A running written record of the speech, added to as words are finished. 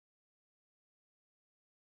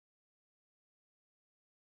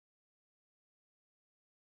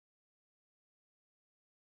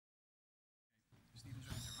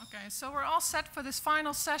Okay, so we're all set for this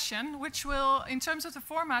final session, which will, in terms of the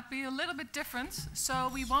format, be a little bit different.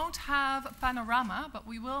 So we won't have a panorama, but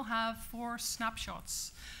we will have 4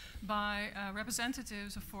 snapshots by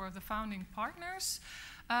representatives of 4 of the founding partners.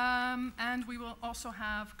 And we will also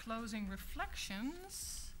have closing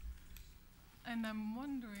reflections. And I'm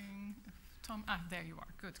wondering if Tom... Ah, there you are.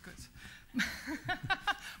 Good, good.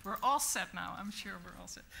 We're all set now. I'm sure we're all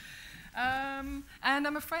set. And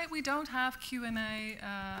I'm afraid we don't have Q&A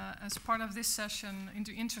as part of this session in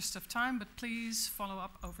the interest of time, but please follow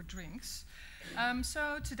up over drinks.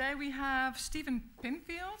 So today we have Stephen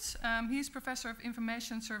Pinfield. He's Professor of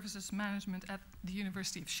Information Services Management at the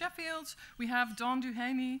University of Sheffield. We have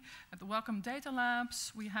Duhaney at the Wellcome Data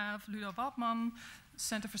Labs. We have Ludo Waltman,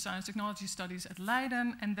 Center for Science Technology Studies at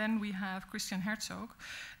Leiden, and then we have Herzog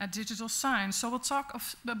at Digital Science. So we'll talk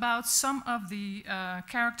about some of the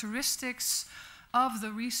characteristics of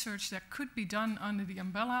the research that could be done under the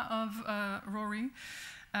umbrella of RoRI,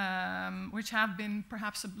 which have been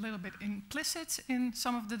perhaps a little bit implicit in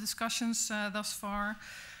some of the discussions thus far.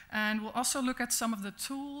 And we'll also look at some of the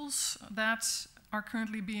tools that are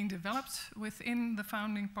currently being developed within the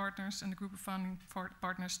founding partners and the group of founding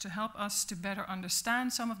partners to help us to better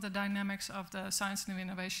understand some of the dynamics of the science and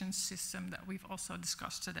innovation system that we've also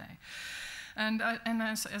discussed today. And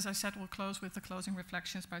as I said, we'll close with the closing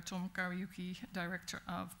reflections by Tom Kariuki, Director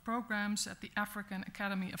of Programs at the African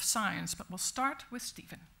Academy of Science. But we'll start with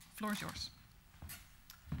Stephen. The floor is yours.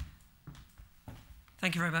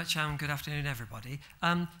 Thank you very much, and good afternoon, everybody.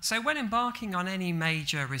 So when embarking on any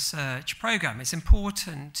major research program, it's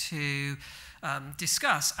important to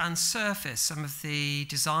discuss and surface some of the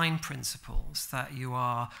design principles that you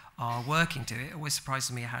are working to. It always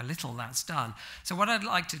surprises me how little that's done. So what I'd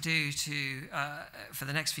like to do for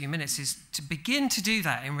the next few minutes is to begin to do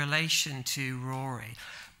that in relation to RoRI,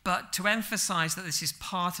 but to emphasize that this is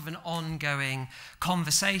part of an ongoing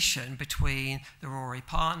conversation between the RoRI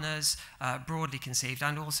partners, broadly conceived,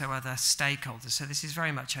 and also other stakeholders. So this is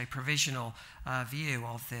very much a provisional view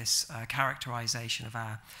of this characterization of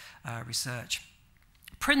our research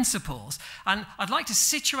principles. And I'd like to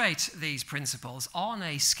situate these principles on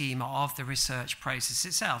a schema of the research process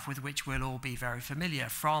itself, with which we'll all be very familiar,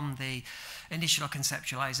 from the initial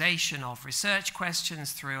conceptualization of research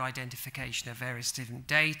questions through identification of various different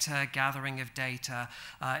data, gathering of data,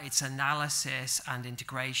 its analysis and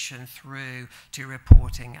integration through to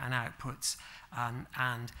reporting and outputs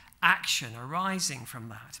and action arising from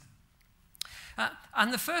that.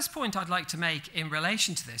 And the first point I'd like to make in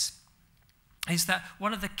relation to this is that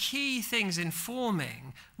one of the key things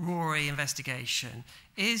informing RoRI investigation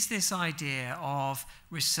is this idea of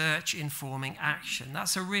research informing action.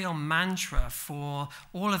 That's a real mantra for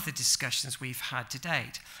all of the discussions we've had to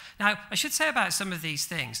date. Now, I should say about some of these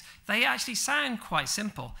things, they actually sound quite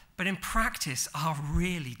simple, but in practice are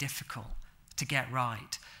really difficult to get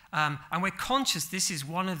right. And we're conscious this is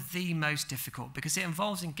one of the most difficult because it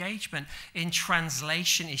involves engagement in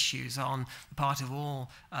translation issues on the part of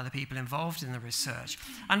all the people involved in the research.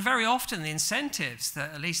 And very often the incentives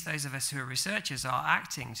that at least those of us who are researchers are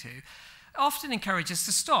acting to often encourage us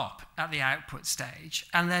to stop at the output stage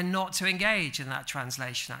and then not to engage in that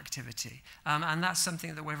translation activity. And that's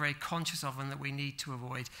something that we're very conscious of and that we need to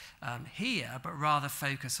avoid here, but rather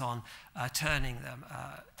focus on turning them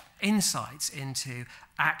insights into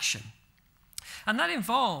action. And that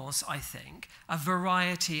involves, I think, a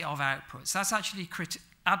variety of outputs. That's actually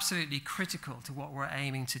absolutely critical to what we're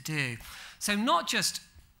aiming to do. So not just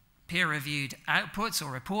peer-reviewed outputs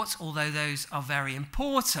or reports, although those are very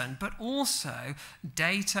important, but also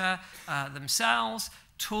data themselves,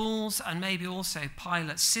 tools, and maybe also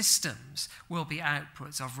pilot systems will be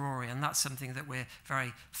outputs of RoRI, and that's something that we're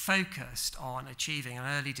very focused on achieving, and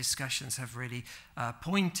early discussions have really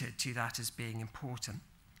pointed to that as being important.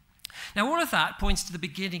 Now, all of that points to the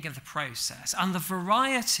beginning of the process and the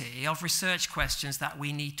variety of research questions that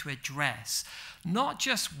we need to address, not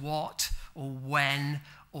just what or when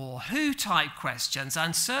or who type questions,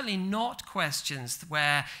 and certainly not questions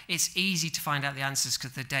where it's easy to find out the answers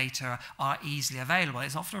because the data are easily available.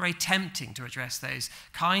 It's often very tempting to address those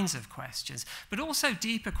kinds of questions, but also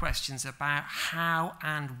deeper questions about how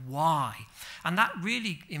and why. And that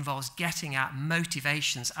really involves getting at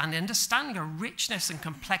motivations and understanding a richness and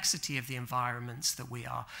complexity of the environments that we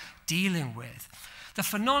are dealing with. The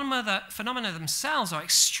phenomena themselves are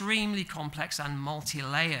extremely complex and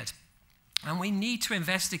multi-layered. And we need to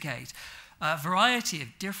investigate a variety of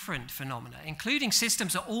different phenomena, including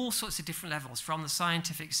systems at all sorts of different levels, from the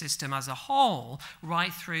scientific system as a whole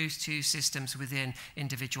right through to systems within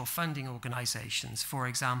individual funding organizations, for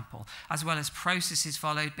example, as well as processes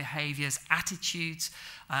followed, behaviors, attitudes,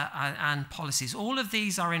 and policies. All of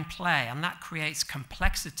these are in play, and that creates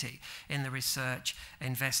complexity in the research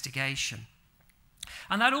investigation.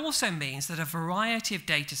 And that also means that a variety of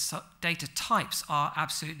data types are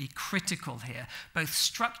absolutely critical here, both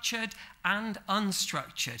structured and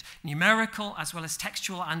unstructured, numerical as well as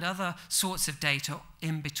textual and other sorts of data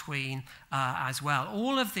in between as well.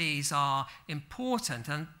 All of these are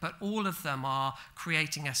important, but all of them are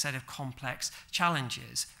creating a set of complex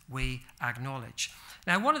challenges we acknowledge.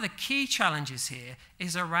 Now, one of the key challenges here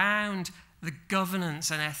is around the governance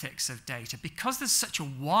and ethics of data. Because there's such a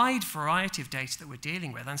wide variety of data that we're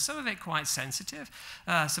dealing with, and some of it quite sensitive,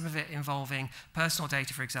 some of it involving personal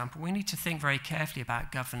data, for example, we need to think very carefully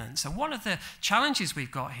about governance. And one of the challenges we've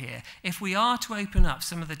got here, if we are to open up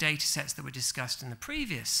some of the data sets that were discussed in the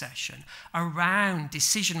previous session around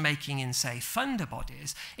decision-making in, say, funder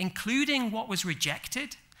bodies, including what was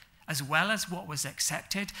rejected, as well as what was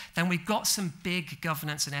accepted, then we've got some big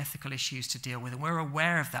governance and ethical issues to deal with, and we're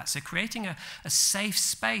aware of that. So creating a safe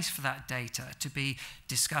space for that data to be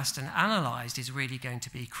discussed and analysed is really going to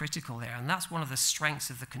be critical there, and that's one of the strengths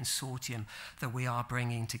of the consortium that we are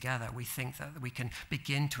bringing together. We think that we can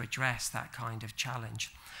begin to address that kind of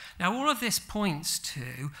challenge. Now, all of this points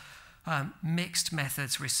to mixed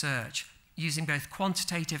methods research, using both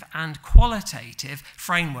quantitative and qualitative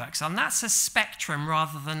frameworks. And that's a spectrum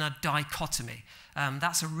rather than a dichotomy.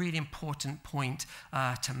 That's a really important point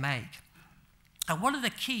to make. And one of the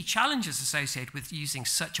key challenges associated with using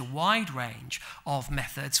such a wide range of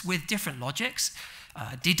methods with different logics,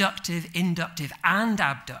 deductive, inductive, and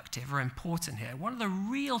abductive, are important here. One of the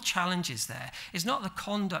real challenges there is not the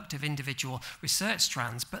conduct of individual research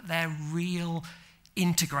strands, but their real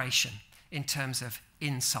integration in terms of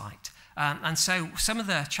insight. And so some of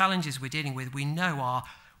the challenges we're dealing with, we know, are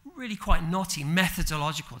really quite knotty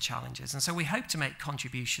methodological challenges. And so we hope to make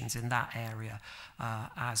contributions in that area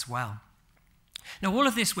as well. Now, all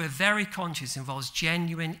of this, we're very conscious, involves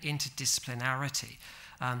genuine interdisciplinarity.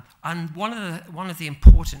 And one of the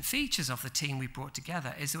important features of the team we brought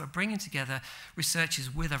together is that we're bringing together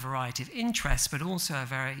researchers with a variety of interests, but also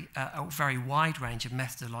a very wide range of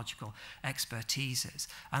methodological expertises.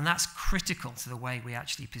 And that's critical to the way we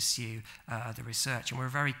actually pursue the research. And we're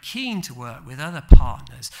very keen to work with other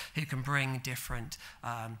partners who can bring different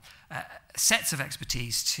sets of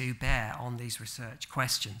expertise to bear on these research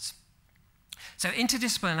questions. So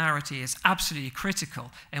interdisciplinarity is absolutely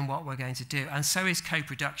critical in what we're going to do, and so is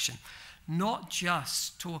co-production. Not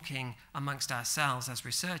just talking amongst ourselves as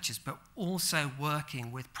researchers, but also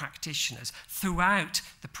working with practitioners throughout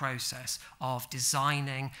the process of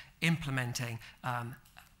designing, implementing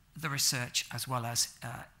the research, as well as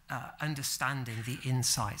understanding the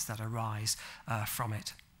insights that arise from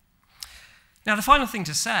it. Now, the final thing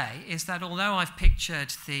to say is that although I've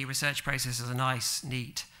pictured the research process as a nice,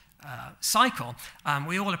 neat cycle,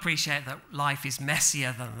 we all appreciate that life is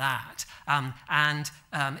messier than that.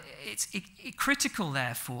 It's critical,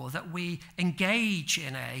 therefore, that we engage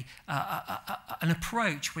in an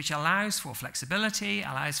approach which allows for flexibility,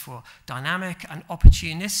 allows for dynamic and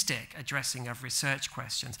opportunistic addressing of research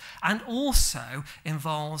questions, and also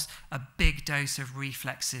involves a big dose of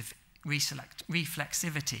reflexivity,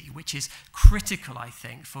 which is critical, I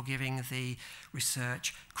think, for giving the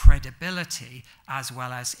research credibility as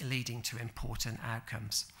well as leading to important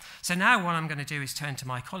outcomes. So now what I'm going to do is turn to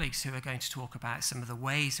my colleagues who are going to talk about some of the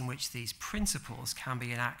ways in which these principles can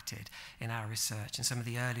be enacted in our research and some of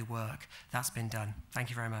the early work that's been done. Thank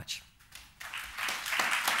you very much.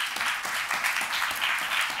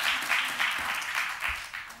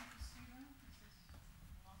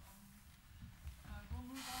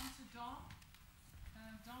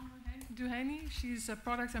 Duhaney. She's a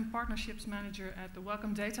product and partnerships manager at the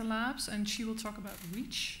Wellcome Data Labs, and she will talk about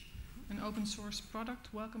Rijcke, an open source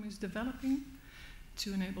product Wellcome is developing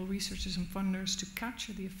to enable researchers and funders to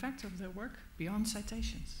capture the effect of their work beyond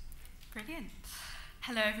citations. Brilliant.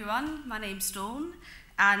 Hello everyone, my name's Dawn,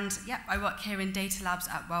 and I work here in Data Labs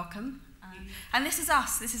at Wellcome. And this is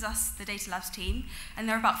us, the Data Labs team, and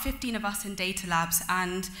there are about 15 of us in Data Labs,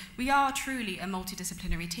 and we are truly a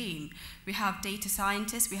multidisciplinary team. We have data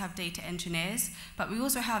scientists, we have data engineers, but we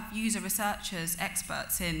also have user researchers,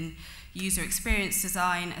 experts in user experience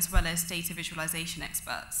design, as well as data visualization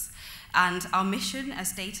experts. And our mission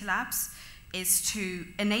as Data Labs is to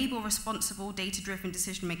enable responsible data-driven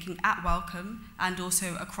decision-making at Wellcome and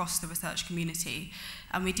also across the research community.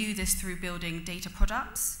 And we do this through building data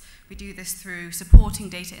products. We do this through supporting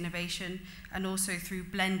data innovation and also through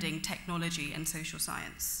blending technology and social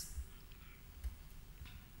science.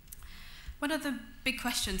 One of the big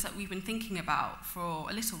questions that we've been thinking about for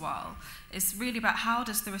a little while is really about how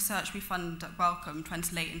does the research we fund at Wellcome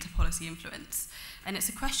translate into policy influence? And it's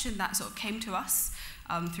a question that sort of came to us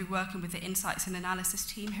through working with the Insights and Analysis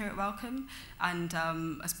team here at Wellcome and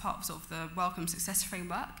as part of, sort of the Wellcome Success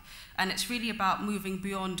Framework. And it's really about moving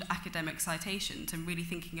beyond academic citations and really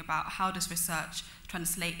thinking about how does research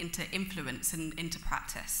translate into influence and into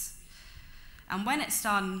practice. And when it's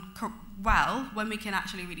done well, when we can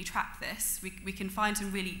actually really track this, we can find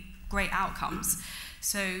some really great outcomes.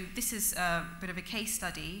 So this is a bit of a case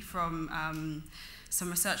study from some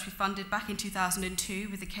research we funded back in 2002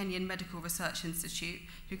 with the Kenyan Medical Research Institute,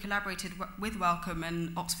 who collaborated with Wellcome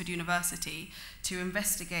and Oxford University to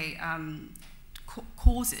investigate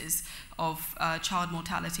causes of child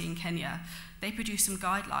mortality in Kenya. They produced some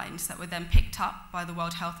guidelines that were then picked up by the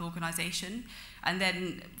World Health Organization, and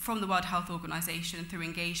then from the World Health Organization through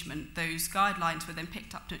engagement, those guidelines were then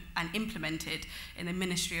picked up and implemented in the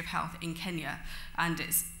Ministry of Health in Kenya. And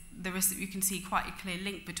you can see quite a clear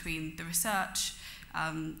link between the research,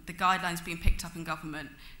 the guidelines being picked up in government,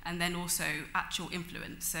 and then also actual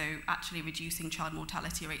influence, so actually reducing child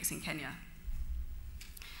mortality rates in Kenya.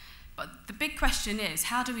 But the big question is,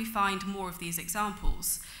 how do we find more of these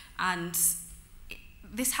examples? And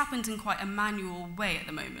this happens in quite a manual way at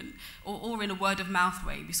the moment, or in a word-of-mouth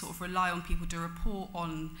way. We sort of rely on people to report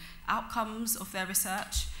on outcomes of their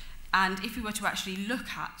research. And if we were to actually look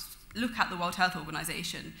at the World Health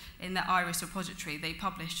Organization, in their IRIS repository, they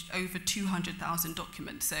published over 200,000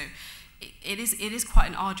 documents. So it is quite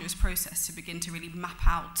an arduous process to begin to really map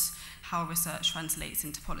out how research translates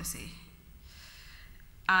into policy.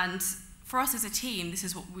 And for us as a team, this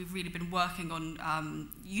is what we've really been working on,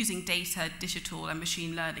 using data, digital, and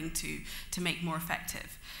machine learning to make more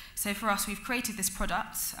effective. So for us, we've created this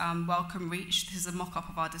product, Wellcome Reach. This is a mock-up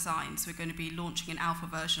of our design, so we're going to be launching an alpha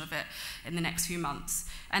version of it in the next few months.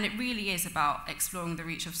 And it really is about exploring the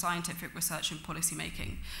reach of scientific research and policy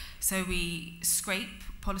making. So we scrape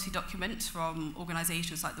policy documents from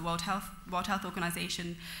organisations like the World Health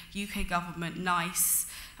Organization, UK government, NICE,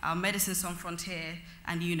 Médecins Sans Frontières,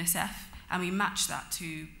 and UNICEF, and we match that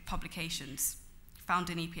to publications found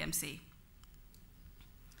in EPMC.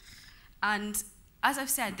 And as I've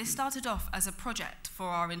said, this started off as a project for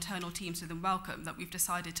our internal teams within Wellcome that we've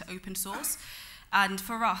decided to open source. And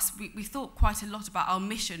for us, we thought quite a lot about our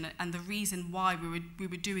mission and the reason why we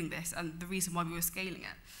were doing this and the reason why we were scaling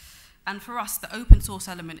it. And for us, the open source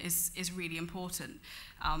element is really important.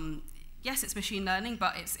 Yes, it's machine learning,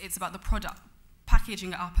 but it's about the product,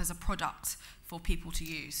 packaging it up as a product for people to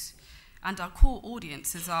use. And our core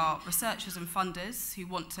audience is our researchers and funders who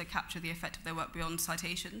want to capture the effect of their work beyond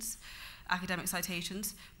citations, academic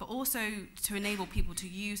citations, but also to enable people to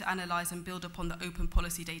use, analyse, and build upon the open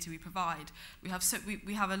policy data we provide. We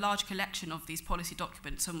have a large collection of these policy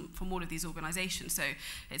documents from all of these organisations, so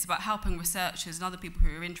it's about helping researchers and other people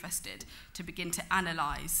who are interested to begin to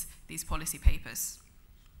analyse these policy papers.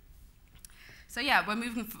 So yeah,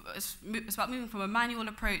 it's about moving from a manual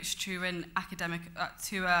approach to an academic,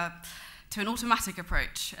 to an automatic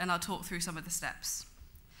approach, and I'll talk through some of the steps.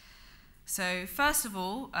 So first of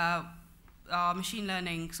all, our machine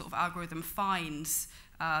learning sort of algorithm finds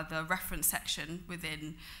the reference section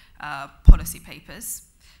within policy papers.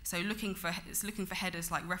 So it's looking for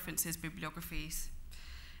headers like references, bibliographies,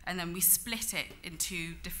 and then we split it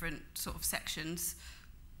into different sort of sections.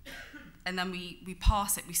 And then we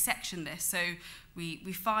parse it, we section this. So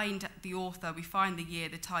we find the author, we find the year,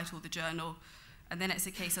 the title, the journal, and then it's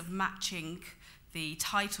a case of matching the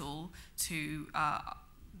title to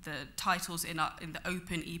the titles in the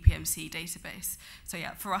open EPMC database. So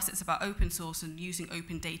yeah, for us it's about open source and using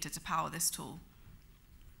open data to power this tool.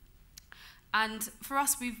 And for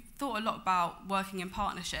us, we've thought a lot about working in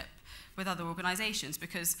partnership with other organisations,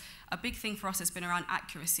 because a big thing for us has been around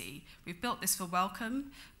accuracy. We've built this for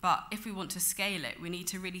Wellcome, but if we want to scale it, we need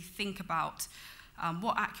to really think about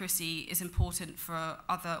what accuracy is important for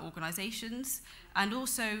other organisations, and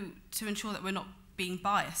also to ensure that we're not being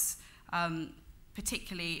biased,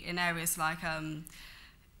 particularly in areas like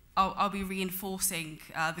I'll be reinforcing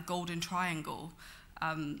the golden triangle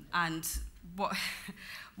and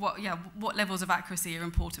what levels of accuracy are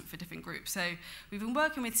important for different groups. So we've been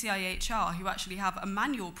working with CIHR, who actually have a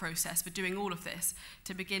manual process for doing all of this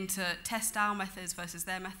to begin to test our methods versus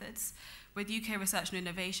their methods. With UK Research and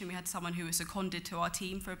Innovation, we had someone who was seconded to our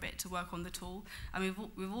team for a bit to work on the tool. And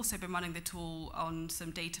we've also been running the tool on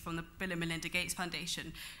some data from the Bill and Melinda Gates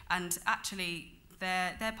Foundation. And actually,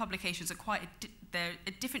 their publications are they're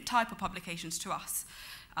a different type of publications to us.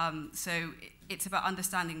 So it's about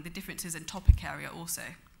understanding the differences in topic area also.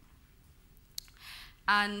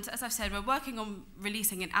 And as I've said, we're working on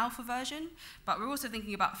releasing an alpha version, but we're also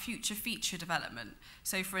thinking about future feature development.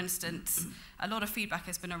 So for instance, a lot of feedback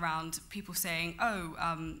has been around people saying,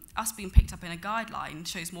 us being picked up in a guideline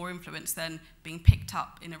shows more influence than being picked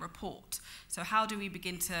up in a report. So how do we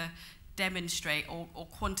begin to demonstrate or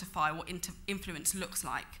quantify what influence looks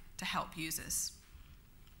like to help users?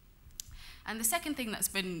 And the second thing that's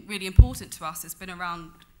been really important to us has been around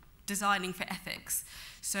designing for ethics.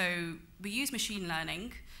 So we use machine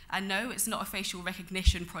learning, and no, it's not a facial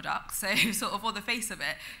recognition product, so sort of on the face of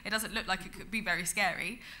it, it doesn't look like it could be very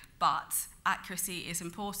scary, but accuracy is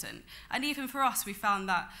important. And even for us, we found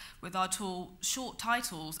that with our tool, short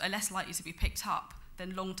titles are less likely to be picked up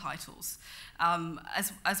than long titles,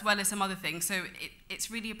 as well as some other things. So it's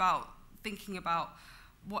really about thinking about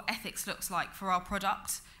what ethics looks like for our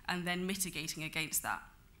product and then mitigating against that.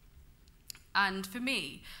 And for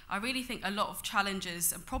me, I really think a lot of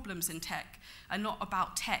challenges and problems in tech are not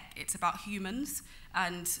about tech, it's about humans.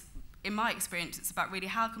 And in my experience, it's about really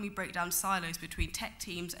how can we break down silos between tech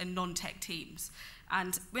teams and non-tech teams.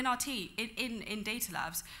 And in our team, in Data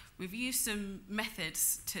Labs, we've used some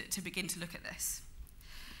methods to begin to look at this.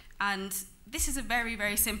 And this is a very,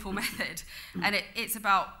 very simple method. And it's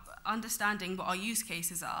about understanding what our use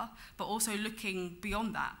cases are, but also looking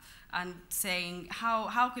beyond that and saying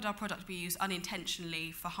how could our product be used unintentionally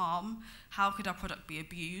for harm? How could our product be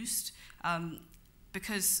abused?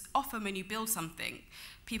 Because often when you build something,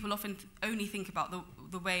 people often only think about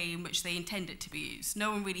the way in which they intend it to be used.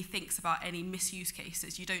 No one really thinks about any misuse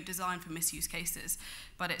cases. You don't design for misuse cases.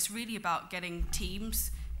 But it's really about getting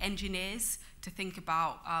teams, engineers, to think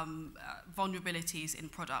about vulnerabilities in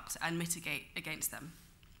products and mitigate against them.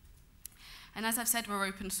 And as I've said, we're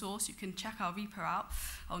open source. You can check our repo out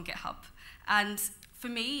on GitHub. And for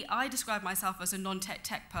me, I describe myself as a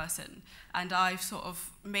non-tech person. And I've sort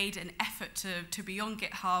of made an effort to be on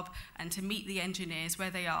GitHub and to meet the engineers where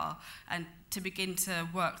they are and to begin to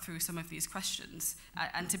work through some of these questions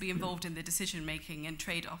and to be involved in the decision-making and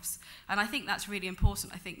trade-offs. And I think that's really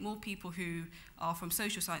important. I think more people who are from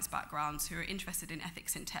social science backgrounds who are interested in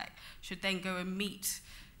ethics in tech should then go and meet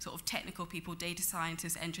sort of technical people, data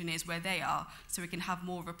scientists, engineers, where they are, so we can have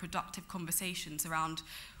more of a productive conversations around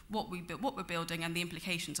what we're building and the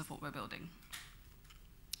implications of what we're building.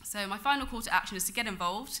 So my final call to action is to get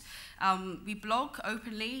involved. We blog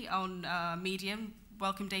openly on Medium,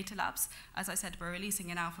 Wellcome Data Labs. As I said, we're releasing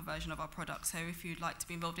an alpha version of our product, so if you'd like to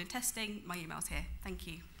be involved in testing, my email's here. Thank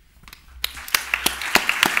you.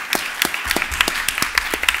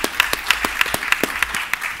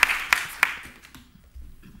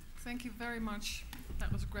 Thank you very much.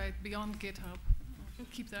 That was great. Beyond GitHub. I'll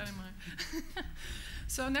keep that in mind.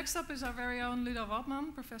 So next up is our very own Ludo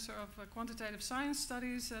Waltman, Professor of Quantitative Science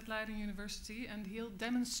Studies at Leiden University, and he'll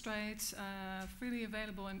demonstrate a freely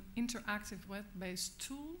available and interactive web-based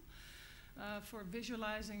tool for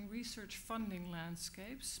visualizing research funding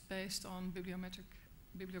landscapes based on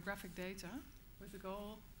bibliographic data, with the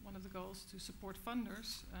goal, one of the goals, to support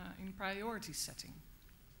funders in priority setting.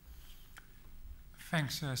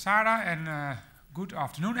 Thanks, Sarah, and good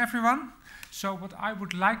afternoon, everyone. So what I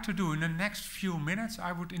would like to do in the next few minutes,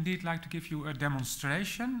 I would indeed like to give you a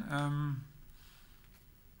demonstration.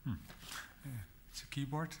 It's a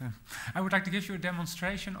keyboard. I would like to give you a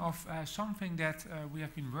demonstration of something that we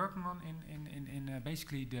have been working on in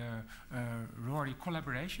basically the RoRI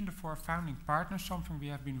collaboration, the 4 founding partners, something we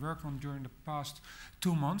have been working on during the past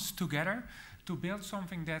 2 months together to build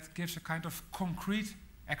something that gives a kind of concrete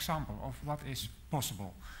example of what is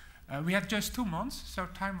possible. We had just 2 months, so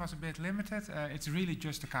time was a bit limited. It's really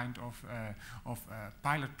just a kind of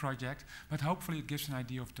pilot project, but hopefully it gives an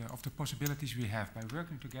idea of the possibilities we have by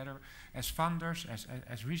working together as funders,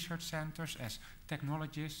 as research centers, as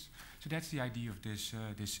technologists. So that's the idea of this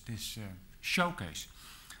showcase.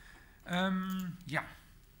 Yeah.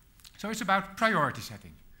 So it's about priority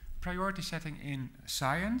setting in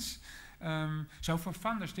science. So for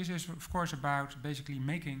funders, this is of course about basically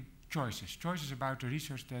making choices about the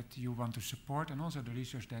research that you want to support and also the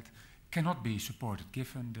research that cannot be supported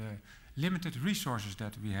given the limited resources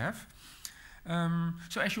that we have.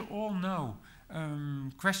 So as you all know,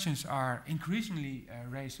 questions are increasingly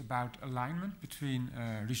raised about alignment between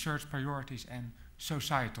research priorities and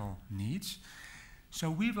societal needs. So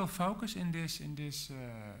we will focus in this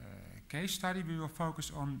case study, we will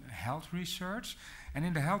focus on health research. And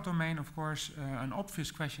in the health domain, of course, an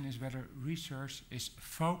obvious question is whether research is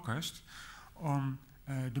focused on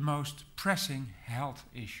the most pressing health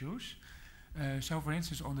issues. So for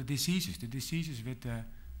instance, on the diseases with the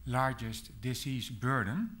largest disease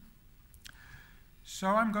burden. So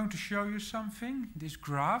I'm going to show you something, this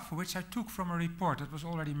graph, which I took from a report that was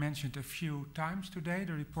already mentioned a few times today,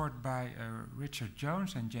 the report by Richard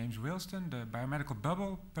Jones and James Wilston, the biomedical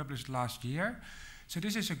bubble, published last year. So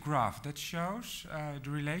this is a graph that shows the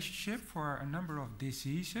relationship for a number of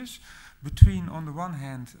diseases between, on the one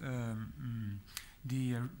hand,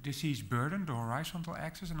 the disease burden, the horizontal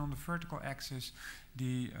axis, and on the vertical axis,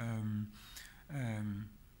 the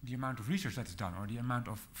amount of research that is done, or the amount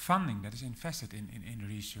of funding that is invested in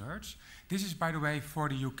research. This is, by the way, for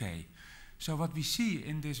the UK. So what we see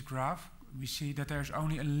in this graph, we see that there's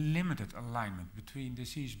only a limited alignment between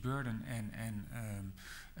disease burden and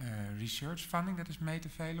research funding that is made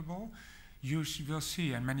available. You will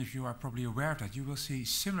see, and many of you are probably aware of that, you will see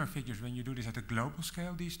similar figures when you do this at a global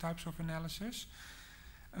scale, these types of analysis.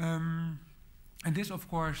 And this, of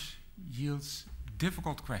course, yields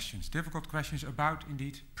difficult questions about,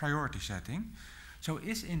 indeed, priority setting. So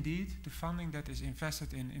is indeed the funding that is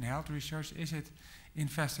invested in health research, is it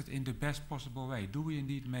invested in the best possible way? Do we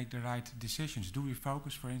indeed make the right decisions? Do we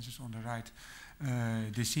focus, for instance, on the right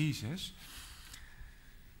diseases?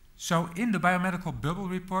 So in the biomedical bubble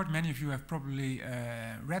report, many of you have probably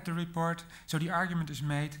read the report. So the argument is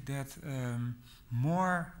made that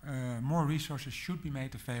more resources should be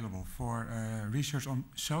made available for research on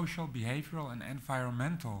social, behavioral, and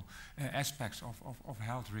environmental aspects of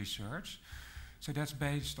health research. So that's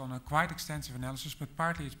based on a quite extensive analysis, but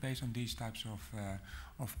partly it's based on these types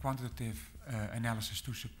of quantitative analysis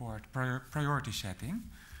to support priority setting.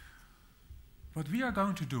 What we are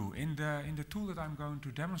going to do in the tool that I'm going to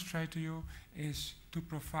demonstrate to you is to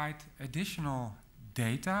provide additional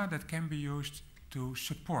data that can be used to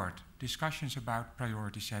support discussions about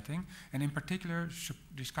priority setting, and in particular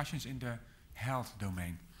discussions in the health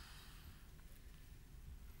domain.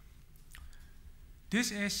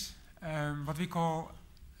 This is what we call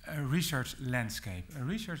a research landscape. A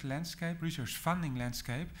research landscape, research funding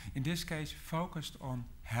landscape, in this case focused on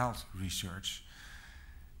health research.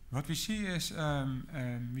 What we see is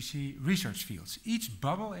we see research fields. Each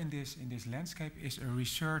bubble in this landscape is a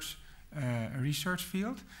research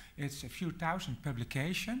field. It's a few thousand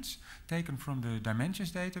publications taken from the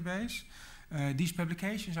Dimensions database. These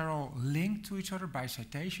publications are all linked to each other by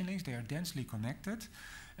citation links. They are densely connected.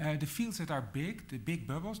 The fields that are big, the big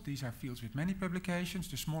bubbles, these are fields with many publications.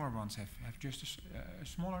 The smaller ones have just a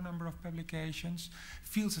smaller number of publications.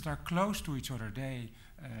 Fields that are close to each other, they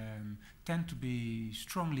tend to be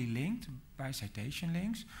strongly linked by citation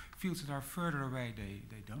links. Fields that are further away,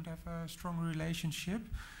 they don't have a strong relationship.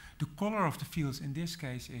 The color of the fields in this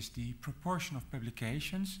case is the proportion of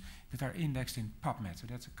publications that are indexed in PubMed. So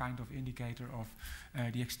that's a kind of indicator of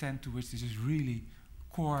the extent to which this is really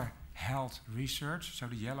core health research. So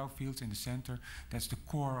the yellow fields in the center, that's the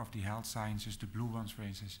core of the health sciences. The blue ones, for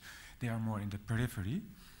instance, they are more in the periphery.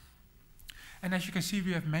 And as you can see,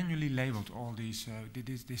 we have manually labeled all these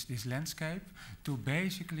this landscape to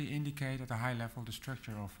basically indicate at a high level the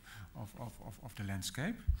structure of the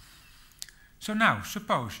landscape. So now,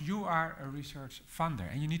 suppose you are a research funder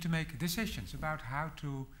and you need to make decisions about how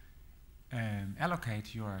to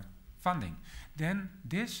allocate your funding. Then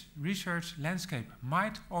this research landscape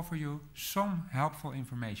might offer you some helpful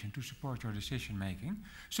information to support your decision making.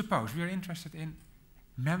 Suppose we are interested in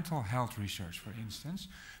mental health research, for instance.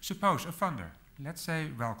 Suppose a funder, let's say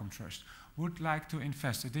Wellcome Trust, would like to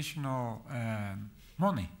invest additional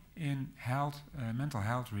money in mental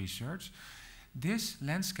health research. This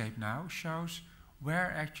landscape now shows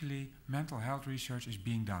where actually mental health research is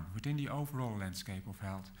being done within the overall landscape of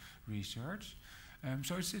health research.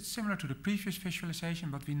 So it's similar to the previous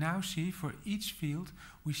visualization, but we now see for each field,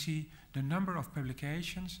 we see the number of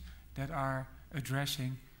publications that are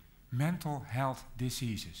addressing mental health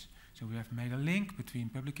diseases. So we have made a link between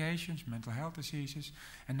publications, mental health diseases,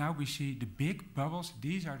 and now we see the big bubbles.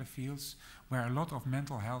 These are the fields where a lot of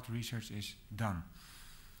mental health research is done.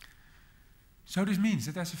 So this means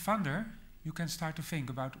that as a funder, you can start to think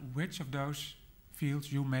about which of those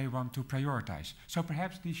fields you may want to prioritize. So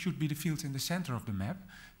perhaps these should be the fields in the center of the map,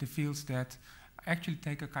 the fields that actually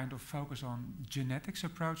take a kind of focus on genetics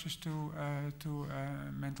approaches to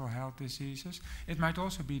mental health diseases. It might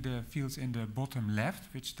also be the fields in the bottom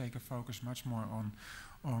left, which take a focus much more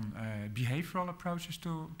on behavioral approaches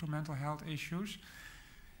to mental health issues.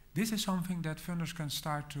 This is something that funders can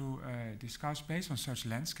start to discuss based on such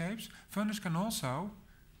landscapes. Funders can also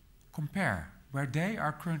compare where they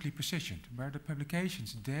are currently positioned, where the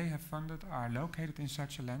publications they have funded are located in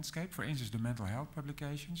such a landscape, for instance the mental health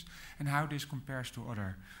publications, and how this compares to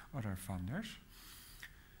other funders.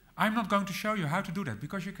 I'm not going to show you how to do that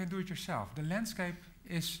because you can do it yourself. The landscape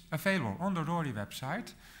is available on the RoRI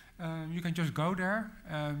website. You can just go there.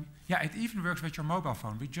 Yeah, it even works with your mobile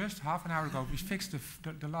phone. We just half an hour ago we fixed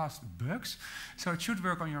the last bugs, so it should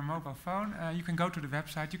work on your mobile phone. You can go to the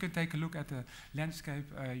website. You can take a look at the landscape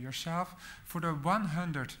yourself. For the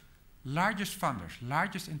 100 largest funders,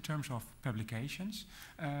 largest in terms of publications,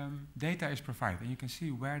 data is provided, and you can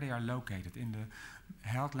see where they are located in the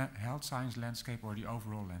health science landscape or the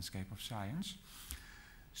overall landscape of science.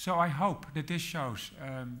 So I hope that this shows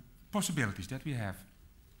possibilities that we have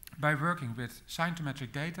by working with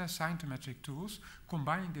scientometric data, scientometric tools,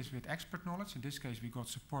 combining this with expert knowledge. In this case, we got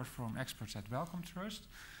support from experts at Wellcome Trust.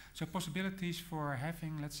 So possibilities for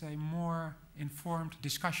having, let's say, more informed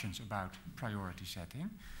discussions about priority setting.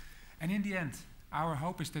 And in the end, our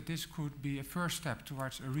hope is that this could be a first step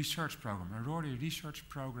towards a research program, a RoRI research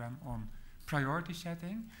program on priority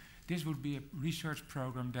setting. This would be a research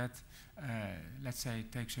program that, let's say,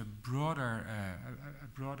 takes a broader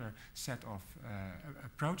set of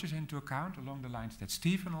approaches into account along the lines that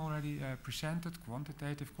Stephen already presented,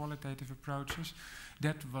 quantitative, qualitative approaches.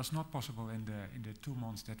 That was not possible in the 2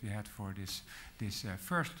 months that we had for this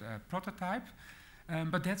first prototype.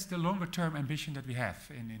 But that's the longer-term ambition that we have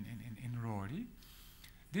in RoRI.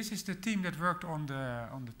 This is the team that worked on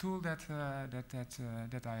the tool that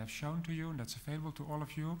I have shown to you, and that's available to all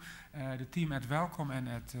of you. The team at Wellcome and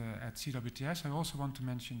at CWTS. I also want to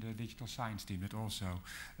mention the digital science team that also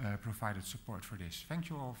provided support for this. Thank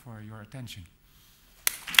you all for your attention.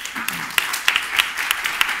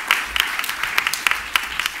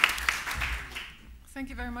 Thank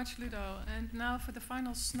you very much, Ludo. And now for the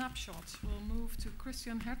final snapshot, we'll move to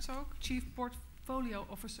Christian Herzog, Chief Portfolio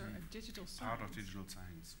Officer at Digital Science. Out of digital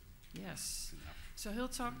science. Yes. So he'll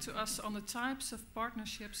talk to us on the types of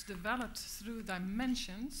partnerships developed through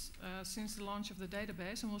Dimensions since the launch of the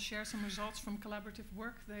database, and we'll share some results from collaborative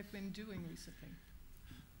work they've been doing recently.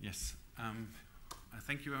 Yes.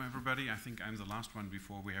 Thank you, everybody. I think I'm the last one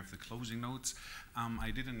before we have the closing notes. I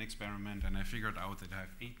did an experiment and I figured out that I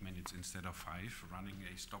have 8 minutes instead of 5 running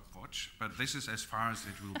a stopwatch. But this is as far as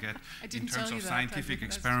it will get in terms of scientific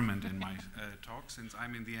experiment in my talk, since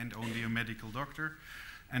I'm in the end only a medical doctor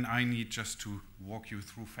and I need just to walk you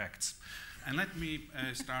through facts. And let me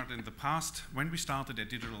start in the past. When we started at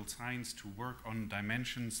Digital Science to work on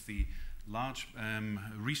Dimensions, the large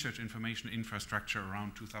research information infrastructure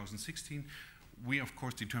around 2016, we of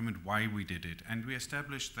course determined why we did it, and we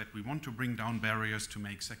established that we want to bring down barriers to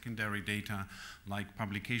make secondary data like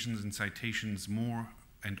publications and citations more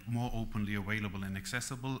openly available and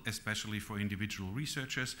accessible, especially for individual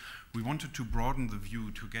researchers. We wanted to broaden the view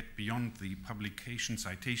to get beyond the publication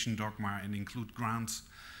citation dogma and include grants,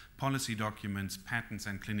 policy documents, patents,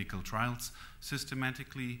 and clinical trials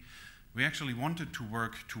systematically. We actually wanted to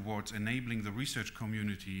work towards enabling the research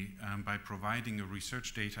community by providing a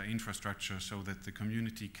research data infrastructure so that the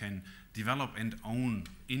community can develop and own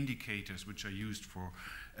indicators which are used for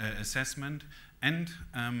assessment. And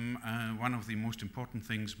one of the most important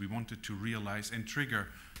things, we wanted to realize and trigger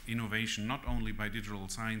innovation, not only by digital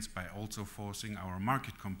science, by also forcing our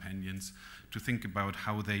market companions to think about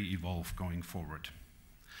how they evolve going forward.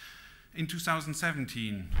 In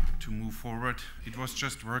 2017, to move forward, it was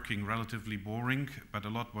just working relatively boring, but a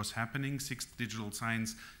lot was happening. 6 digital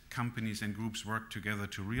science companies and groups worked together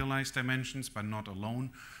to realize Dimensions, but not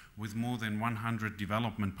alone, with more than 100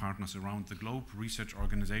 development partners around the globe, research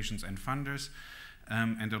organizations and funders,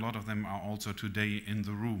 and a lot of them are also today in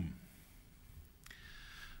the room.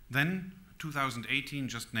 Then, 2018,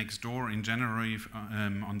 just next door in January,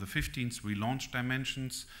 on the 15th, we launched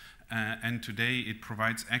Dimensions. And today it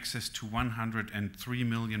provides access to 103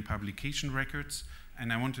 million publication records.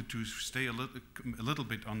 And I wanted to stay a little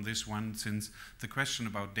bit on this one, since the question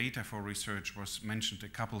about data for research was mentioned a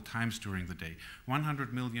couple times during the day.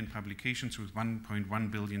 100 million publications with 1.1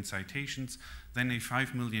 billion citations, then a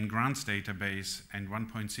 5 million grants database and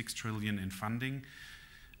 1.6 trillion in funding,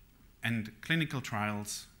 and clinical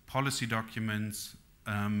trials, policy documents,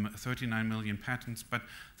 39 million patents. But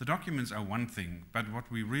the documents are one thing, but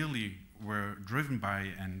what we really were driven by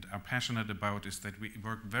and are passionate about is that we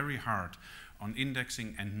work very hard on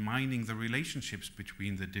indexing and mining the relationships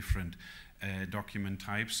between the different document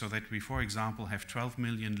types, so that we, for example, have 12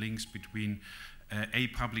 million links between a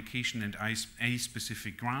publication and a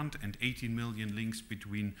specific grant, and 18 million links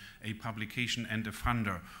between a publication and a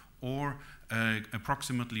funder, or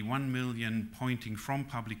approximately 1 million pointing from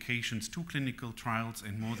publications to clinical trials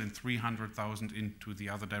and more than 300,000 into the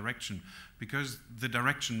other direction. Because the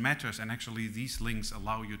direction matters, and actually these links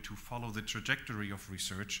allow you to follow the trajectory of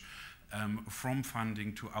research from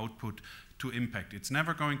funding to output to impact. It's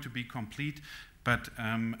never going to be complete, but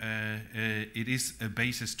it is a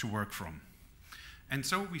basis to work from. And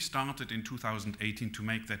so we started in 2018 to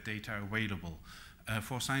make that data available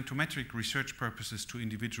for scientometric research purposes to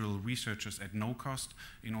individual researchers at no cost,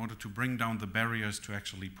 in order to bring down the barriers to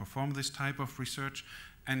actually perform this type of research.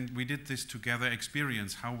 And we did this to gather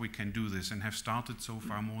experience how we can do this, and have started so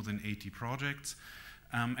far more than 80 projects.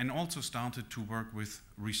 And also started to work with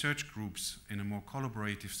research groups in a more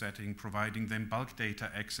collaborative setting, providing them bulk data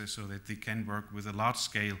access so that they can work with a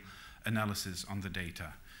large-scale analysis on the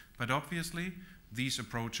data. But obviously, these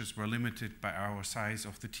approaches were limited by our size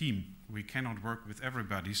of the team. We cannot work with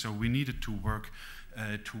everybody, so we needed to work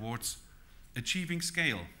towards achieving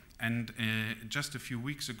scale. And just a few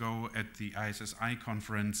weeks ago at the ISSI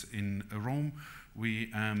conference in Rome,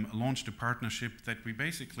 we launched a partnership that we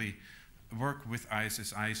basically work with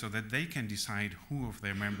ISSI so that they can decide who of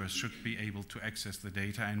their members should be able to access the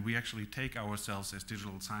data, and we actually take ourselves as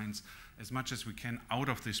digital science as much as we can out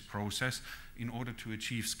of this process in order to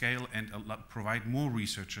achieve scale and provide more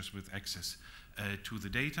researchers with access to the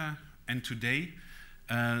data. And today,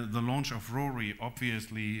 the launch of RoRI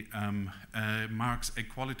obviously marks a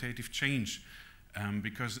qualitative change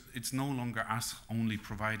because it's no longer us only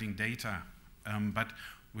providing data, but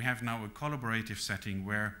we have now a collaborative setting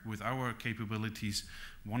where, with our capabilities,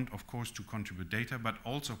 want, of course, to contribute data, but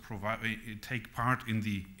also take part in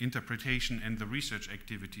the interpretation and the research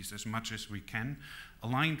activities as much as we can,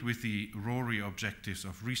 aligned with the RoRI objectives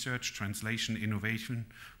of research, translation, innovation,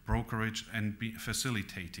 brokerage, and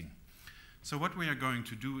facilitating. So what we are going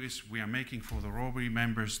to do is we are making for the RoRI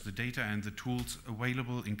members the data and the tools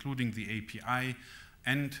available, including the API,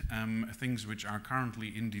 and things which are currently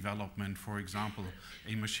in development, for example,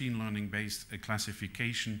 a machine learning-based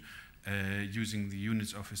classification using the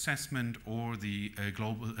units of assessment, or the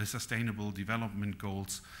global sustainable development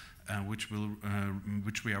goals, which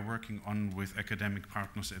we are working on with academic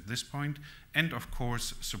partners at this point, and of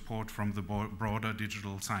course support from the broader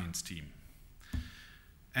digital science team.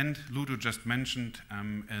 And Ludo just mentioned,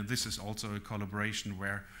 this is also a collaboration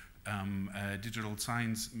where digital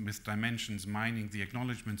science with dimensions mining the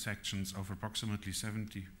acknowledgement sections of approximately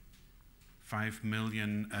 75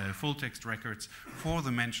 million full text records for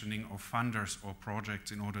the mentioning of funders or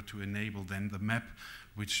projects, in order to enable then the map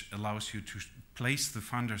which allows you to place the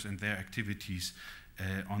funders and their activities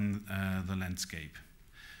on the landscape.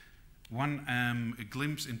 One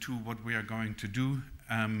glimpse into what we are going to do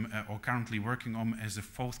or currently working on as a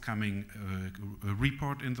forthcoming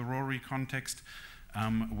report in the RoRI context,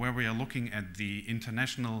 where we are looking at the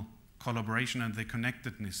international collaboration and the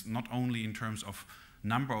connectedness, not only in terms of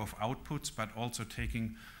number of outputs, but also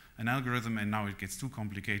taking an algorithm, and now it gets too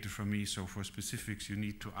complicated for me, so for specifics you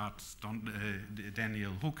need to ask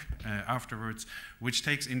Daniel Hook afterwards, which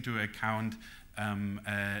takes into account,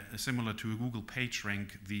 similar to a Google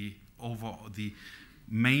PageRank, the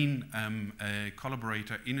main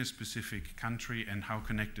collaborator in a specific country and how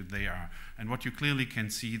connected they are. And what you clearly can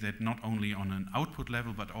see, that not only on an output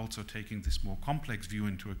level, but also taking this more complex view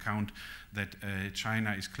into account, that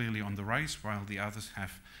China is clearly on the rise, while the others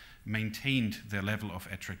have maintained their level of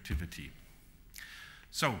attractivity.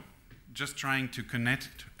 So, just trying to connect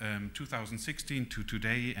 2016 to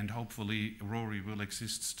today, and hopefully RoRI will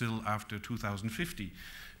exist still after 2050.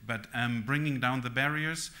 But bringing down the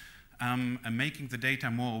barriers, and making the data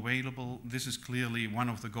more available, this is clearly one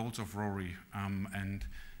of the goals of RoRI, and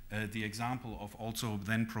the example of also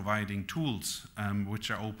then providing tools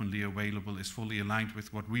which are openly available is fully aligned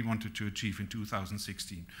with what we wanted to achieve in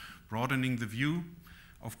 2016. Broadening the view,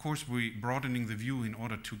 of course, broadening the view in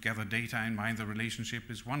order to gather data and mine the relationship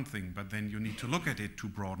is one thing, but then you need to look at it to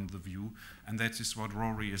broaden the view, and that is what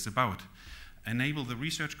RoRI is about. Enable the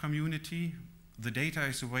research community. The data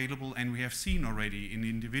is available, and we have seen already in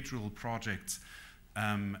individual projects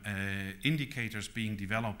indicators being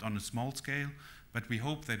developed on a small scale, but we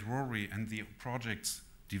hope that RoRI and the projects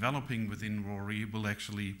developing within RoRI will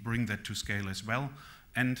actually bring that to scale as well,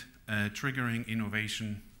 and triggering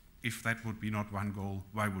innovation. If that would be not one goal,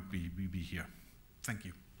 why would we be here? Thank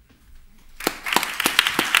you.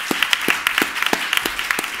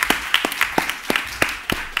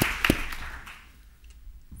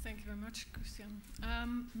 Thank you very much, Christian.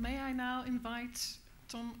 May I now invite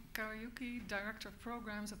Tom Kariuki, Director of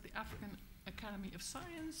Programs at the African Academy of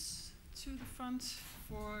Science, to the front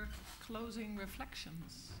for closing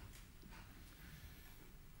reflections.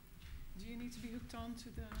 Do you need to be hooked on to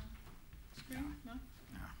the screen? No?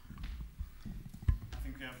 I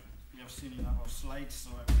think we have seen enough of slides, so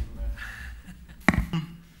I will.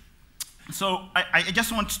 So I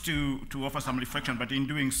just want to offer some reflection, but in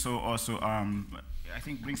doing so also, I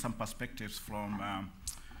think bring some perspectives from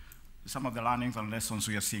some of the learnings and lessons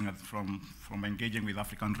we are seeing from engaging with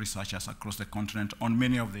African researchers across the continent on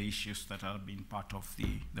many of the issues that have been part of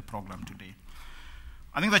the program today.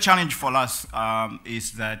 I think the challenge for us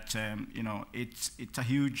is that it's a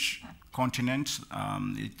huge continent.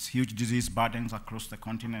 It's huge disease burdens across the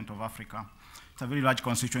continent of Africa. It's a very large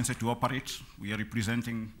constituency to operate. We are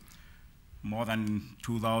representing more than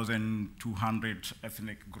 2,200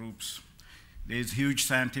 ethnic groups. There is huge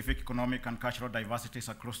scientific, economic, and cultural diversities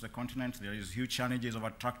across the continent. There is huge challenges of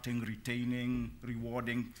attracting, retaining,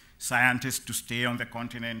 rewarding scientists to stay on the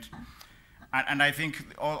continent. And I think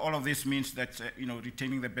all of this means that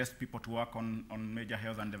retaining the best people to work on major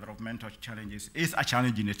health and developmental challenges is a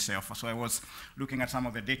challenge in itself. So I was looking at some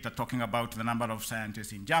of the data talking about the number of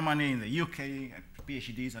scientists in Germany, in the UK,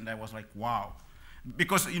 PhDs, and I was like, wow.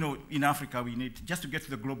 Because in Africa we need, just to get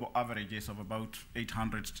to the global averages of about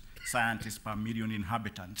 800 scientists per million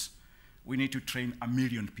inhabitants, we need to train 1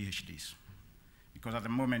 million PhDs. Because at the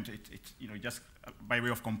moment, just by way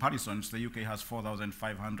of comparisons, the UK has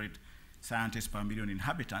 4,500 scientists per million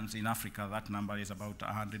inhabitants. In Africa, that number is about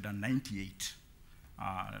 198,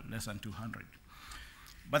 less than 200.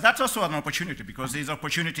 But that's also an opportunity, because there's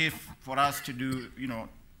opportunity for us to do,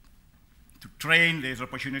 to train. There's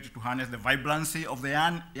opportunity to harness the vibrancy of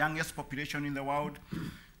the youngest population in the world.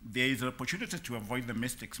 There is an opportunity to avoid the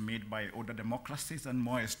mistakes made by older democracies and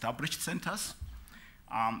more established centers.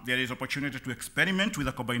 There is opportunity to experiment with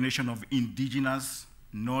a combination of indigenous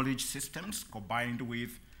knowledge systems combined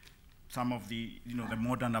with some of the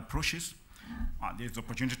modern approaches. There's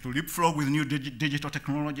opportunity to leapfrog with new digital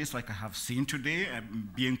technologies like I have seen today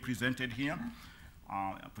being presented here.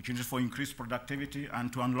 Opportunities for increased productivity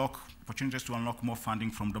and to unlock opportunities to unlock more funding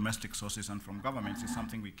from domestic sources and from governments is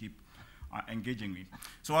something we keep engaging with.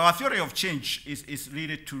 So our theory of change is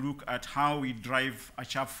really to look at how we drive a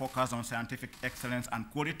sharp focus on scientific excellence and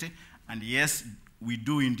quality. And yes, we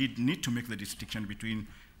do indeed need to make the distinction between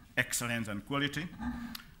excellence and quality.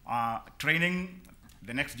 Training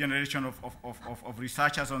the next generation of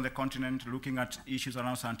researchers on the continent, looking at issues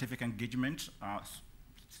around scientific engagement,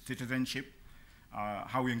 citizenship,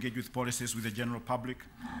 how we engage with policies with the general public,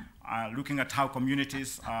 looking at how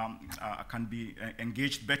communities can be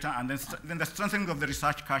engaged better, and then the strengthening of the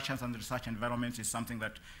research cultures and the research environments is something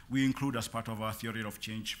that we include as part of our theory of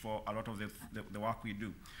change for a lot of the work we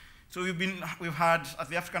do. So we've had, at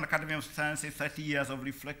the African Academy of Sciences, 30 years of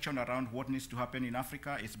reflection around what needs to happen in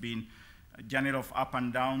Africa. It's been a journey of up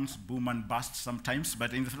and downs, boom and bust sometimes,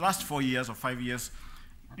 but in the last 4 years or 5 years,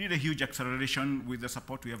 we need a huge acceleration with the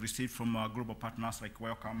support we have received from our global partners like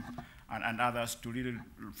Wellcome and others to really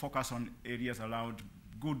focus on areas around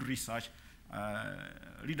good research,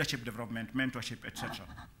 leadership development, mentorship, etc.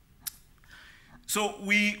 So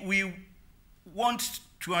we want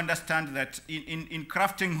to understand that in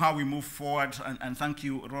crafting how we move forward, and thank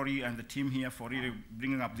you, RoRI, and the team here for really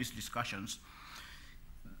bringing up these discussions,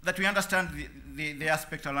 that we understand the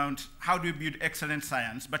aspect around how do we build excellent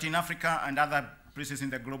science, but in Africa and other places in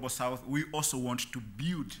the global south, we also want to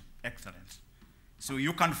build excellence. So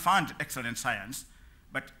you can fund excellent science,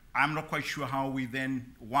 but I'm not quite sure how we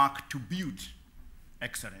then work to build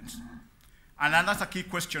excellence. And that's a key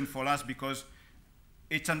question for us, because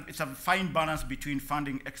it's a fine balance between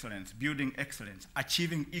funding excellence, building excellence,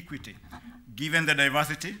 achieving equity, given the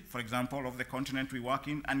diversity, for example, of the continent we work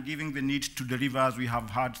in, and giving the need to deliver, as we have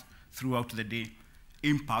had throughout the day,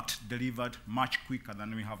 impact delivered much quicker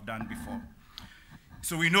than we have done before.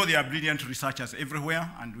 So we know there are brilliant researchers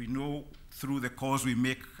everywhere, and we know through the calls we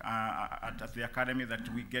make at the Academy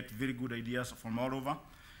that we get very good ideas from all over.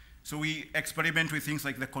 So we experiment with things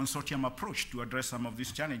like the consortium approach to address some of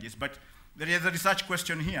these challenges. But there is a research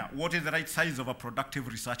question here. What is the right size of a productive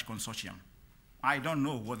research consortium? I don't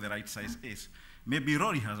know what the right size is. Maybe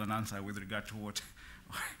RoRI has an answer with regard to what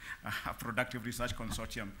a productive research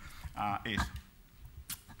consortium is.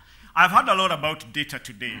 I've heard a lot about data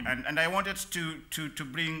today, and I wanted to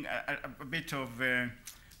bring a bit of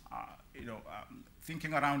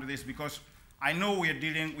thinking around this, because I know we are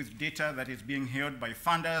dealing with data that is being held by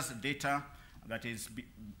funders, data that is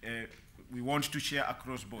we want to share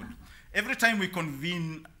across board. Every time we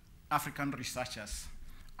convene African researchers,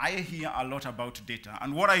 I hear a lot about data,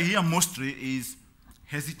 and what I hear mostly is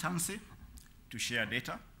hesitancy to share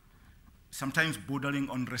data, sometimes bordering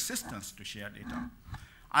on resistance to share data.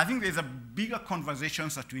 I think there's a bigger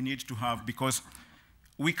conversations that we need to have, because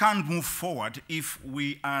we can't move forward if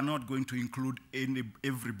we are not going to include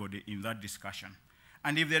everybody in that discussion.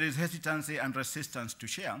 And if there is hesitancy and resistance to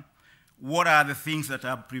share, what are the things that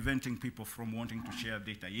are preventing people from wanting to share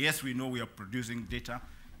data? Yes, we know we are producing data.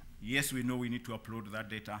 Yes, we know we need to upload that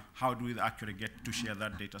data. How do we actually get to share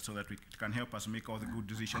that data so that it can help us make all the good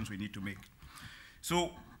decisions we need to make?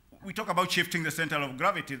 So we talk about shifting the center of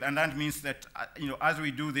gravity, and that means that as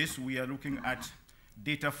we do this, we are looking at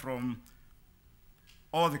data from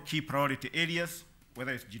all the key priority areas,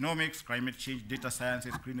 whether it's genomics, climate change, data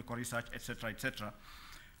sciences, clinical research, et cetera,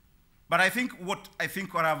 But I think what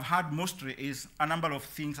I've heard mostly is a number of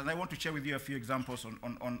things, and I want to share with you a few examples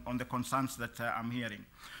on the concerns that I'm hearing.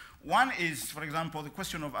 One is, for example, the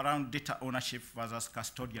question of around data ownership versus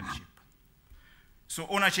custodianship. So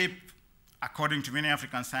ownership, according to many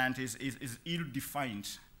African scientists, is ill-defined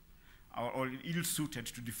or ill-suited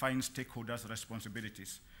to define stakeholders'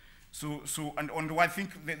 responsibilities. And I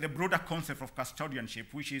think the broader concept of custodianship,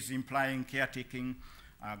 which is implying caretaking,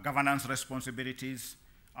 governance responsibilities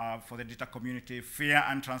for the data community, fair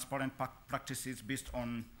and transparent practices based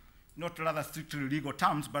on not rather strictly legal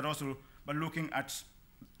terms, but looking at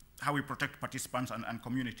how we protect participants and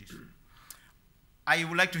communities. I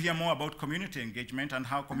would like to hear more about community engagement and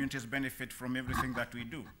how communities benefit from everything that we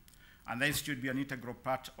do. And this should be an integral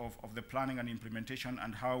part of the planning and implementation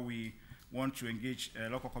and how we want to engage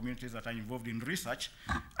local communities that are involved in research.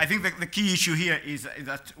 I think the key issue here is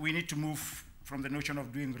that we need to move from the notion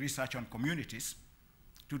of doing research on communities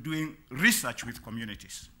to doing research with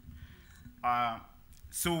communities.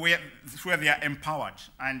 So where they are empowered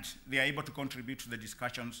and they are able to contribute to the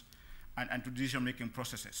discussions and to decision-making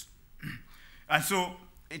processes. And so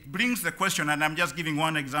it brings the question, and I'm just giving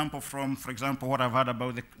one example from, for example, what I've heard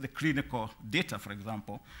about the clinical data, for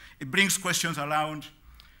example. It brings questions around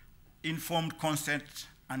informed consent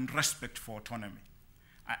and respect for autonomy.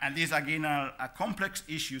 And these, again, are complex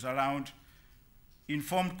issues around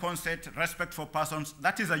informed consent, respect for persons.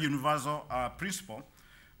 That is a universal principle.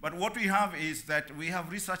 But what we have is that we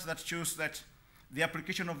have research that shows that the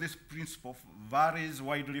application of this principle varies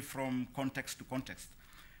widely from context to context.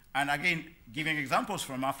 And again, giving examples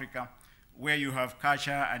from Africa, where you have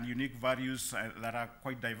culture and unique values that are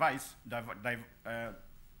quite diverse,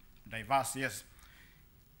 yes.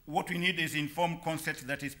 What we need is informed consent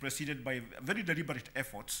that is preceded by very deliberate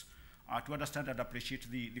efforts to understand and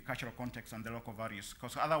appreciate the cultural context and the local values,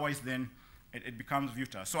 because otherwise then it becomes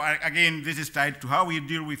futile. So again, this is tied to how we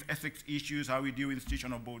deal with ethics issues, how we deal with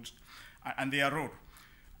institutional boards, and their role.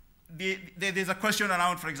 There's a question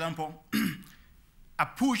around, for example, a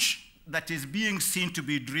push that is being seen to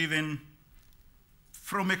be driven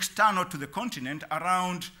from external to the continent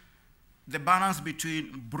around the balance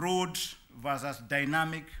between broad versus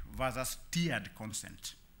dynamic versus tiered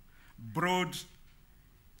consent. Broad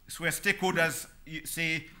is where stakeholders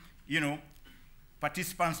say,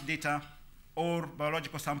 participants' data or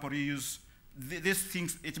biological sample reuse. These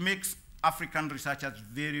things, it makes African researchers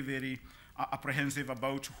very, very apprehensive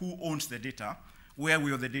about who owns the data, where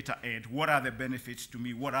will the data aid, what are the benefits to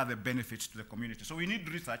me, what are the benefits to the community. So we need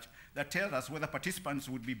research that tells us whether participants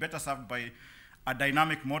would be better served by a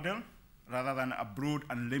dynamic model rather than a broad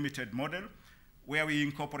and limited model, where we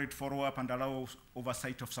incorporate follow-up and allow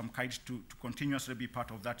oversight of some kind to continuously be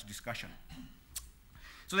part of that discussion.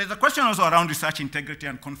 So there's a question also around research integrity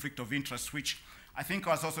and conflict of interest, which I think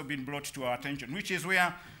has also been brought to our attention, which is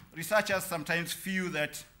where researchers sometimes feel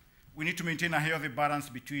that we need to maintain a healthy balance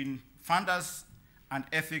between funders and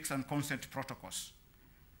ethics and consent protocols.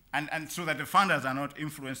 And so that the funders are not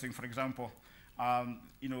influencing, for example,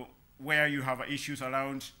 where you have issues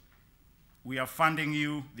around, we are funding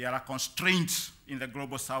you, there are constraints in the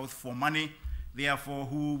global south for money, therefore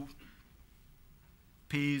who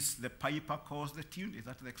pays the piper calls the tune, is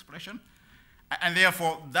that the expression? And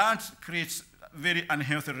therefore that creates very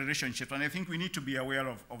unhealthy relationships, and I think we need to be aware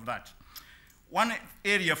of that. One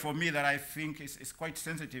area for me that I think is quite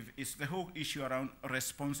sensitive is the whole issue around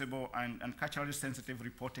responsible and culturally sensitive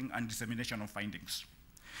reporting and dissemination of findings.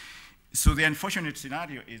 So the unfortunate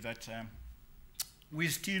scenario is that we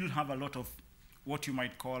still have a lot of what you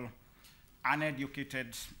might call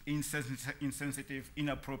uneducated, insensitive,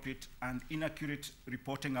 inappropriate, and inaccurate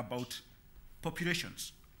reporting about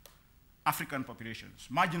populations, African populations,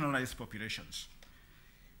 marginalized populations.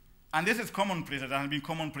 And this is commonplace, that has been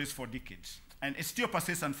commonplace for decades. And it still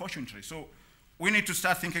persists, unfortunately. So we need to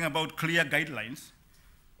start thinking about clear guidelines,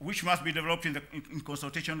 which must be developed in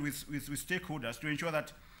consultation with stakeholders to ensure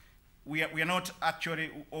that we are not actually,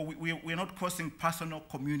 or we are not causing personal,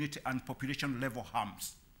 community, and population level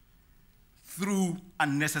harms through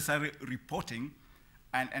unnecessary reporting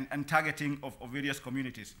and targeting of various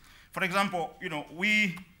communities. For example,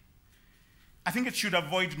 I think it should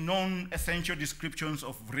avoid non-essential descriptions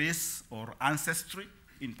of race or ancestry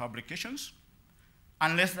in publications,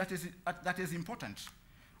 unless that is important,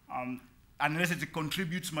 unless it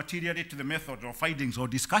contributes materially to the method or findings or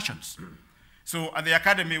discussions. So at the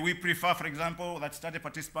Academy, we prefer, for example, that study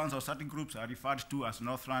participants or study groups are referred to as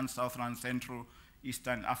Northrand, Southland, Central,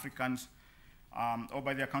 Eastern Africans, or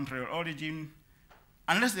by their country of origin,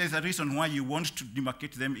 unless there's a reason why you want to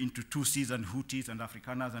demarcate them into Tutsis and Hutus and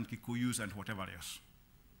Afrikaners and Kikuyus and whatever else.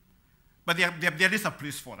 But there is a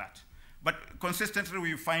place for that. But consistently,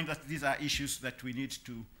 we find that these are issues that we need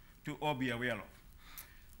to all be aware of.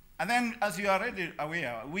 And then, as you are already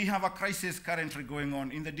aware, we have a crisis currently going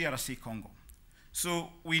on in the DRC Congo. So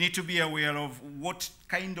we need to be aware of what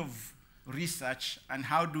kind of research and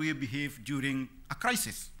how do we behave during a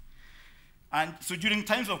crisis. And so during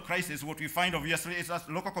times of crisis, what we find obviously is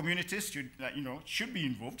that local communities should be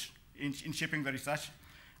involved in shaping the research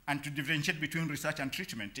and to differentiate between research and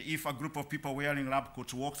treatment. If a group of people wearing lab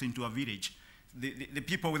coats walks into a village, the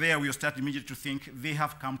people there will start immediately to think they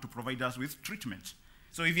have come to provide us with treatment.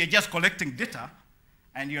 So if you're just collecting data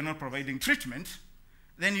and you're not providing treatment,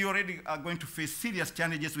 then you already are going to face serious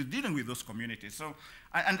challenges with dealing with those communities. So,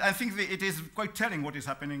 and I think it is quite telling what is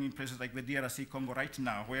happening in places like the DRC Congo right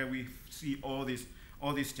now, where we see all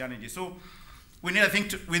these challenges. So we need, I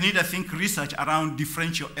think, research around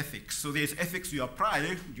differential ethics. So there's ethics you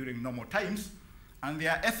apply during normal times, and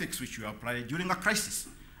there are ethics which you apply during a crisis.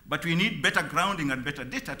 But we need better grounding and better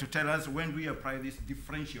data to tell us when we apply these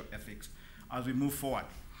differential ethics as we move forward.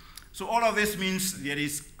 So all of this means there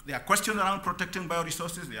are questions around protecting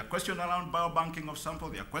bioresources, there are questions around biobanking of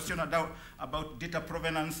samples, there are questions about data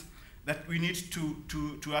provenance that we need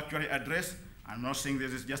to actually address. I'm not saying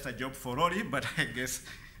this is just a job for RoRI, but I guess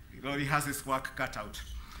RoRI has its work cut out.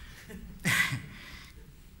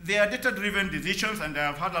 There are data-driven decisions, and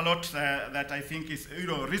I've had a lot that I think is,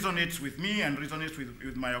 resonates with me and resonates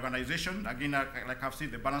with my organization. Again, like I've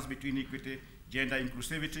said, the balance between equity, gender,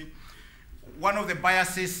 inclusivity. One of the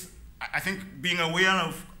biases, I think being aware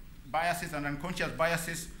of biases and unconscious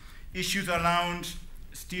biases, issues around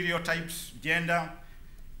stereotypes, gender.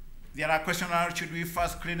 There are questions around, should we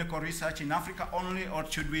fund clinical research in Africa only, or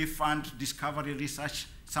should we fund discovery research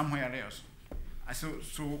somewhere else?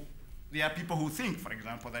 So there are people who think, for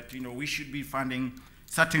example, that we should be funding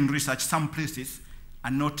certain research some places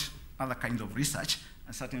and not other kinds of research,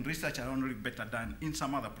 and certain research are only better done in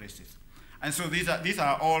some other places. And so these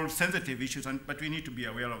are all sensitive issues, but we need to be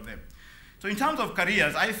aware of them. So in terms of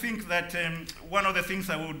careers, I think that one of the things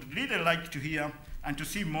I would really like to hear and to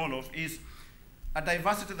see more of is a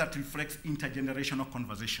diversity that reflects intergenerational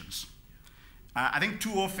conversations. I think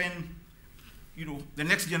too often, the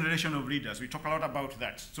next generation of leaders, we talk a lot about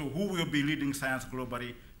that. So who will be leading science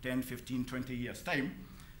globally 10, 15, 20 years' time?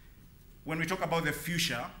 When we talk about the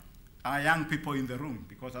future, are young people in the room,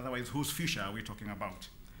 because otherwise whose future are we talking about?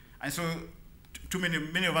 And so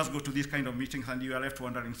many of us go to these kind of meetings and you are left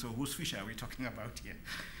wondering, so whose future are we talking about here?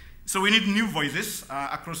 So we need new voices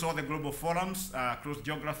across all the global forums, across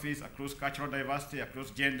geographies, across cultural diversity,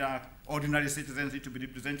 across gender. Ordinary citizens need to be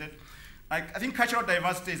represented. I think cultural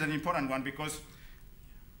diversity is an important one because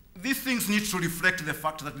these things need to reflect the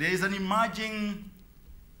fact that there is an emerging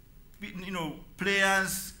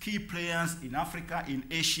key players in Africa, in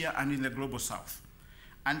Asia, and in the global south.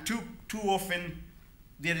 And too often,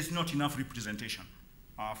 there is not enough representation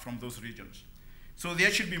from those regions. So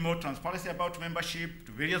there should be more transparency about membership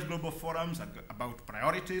to various global forums, about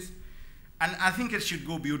priorities. And I think it should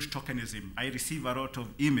go beyond tokenism. I receive a lot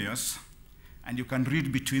of emails, and you can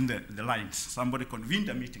read between the lines. Somebody convened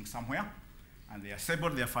a meeting somewhere, and they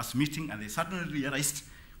assembled their first meeting, and they suddenly realized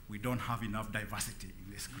we don't have enough diversity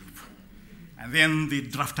in this group. And then they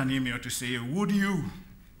draft an email to say, would you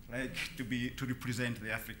like to represent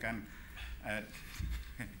the African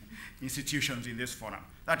institutions in this forum?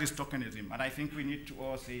 That is tokenism, and I think we need to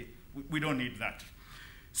all say, we don't need that.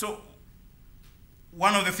 So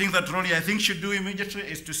one of the things that RoRI, I think, should do immediately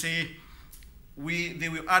is to say, they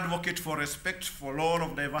will advocate for respect for law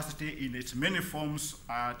of diversity in its many forms,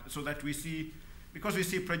 so that we see, because we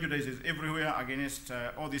see prejudices everywhere against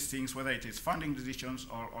all these things, whether it is funding decisions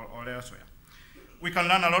or elsewhere. We can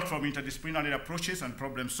learn a lot from interdisciplinary approaches and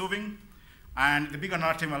problem solving. And the bigger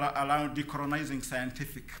narrative around decolonizing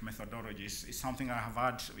scientific methodologies is something I have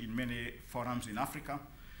had in many forums in Africa.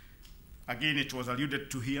 Again, it was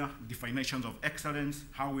alluded to here, definitions of excellence,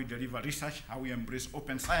 how we deliver research, how we embrace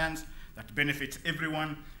open science that benefits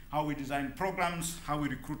everyone, how we design programs, how we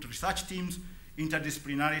recruit research teams,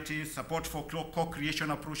 interdisciplinarity, support for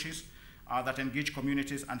co-creation approaches, that engage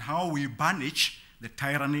communities, and how we banish the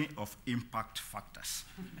tyranny of impact factors.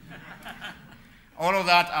 All of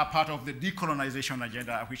that are part of the decolonization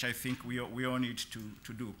agenda, which I think we all need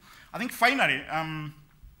to do. I think finally,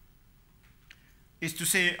 is to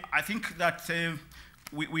say, I think that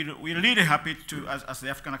we're really happy to, as the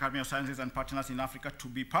African Academy of Sciences and partners in Africa, to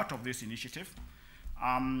be part of this initiative.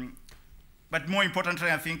 But more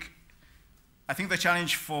importantly, I think the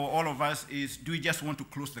challenge for all of us is, do we just want to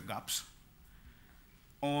close the gaps?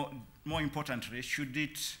 Or more importantly, should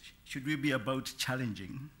we be about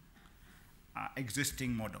challenging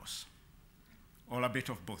existing models, or a bit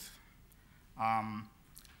of both?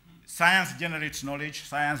 Science generates knowledge,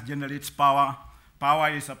 science generates power.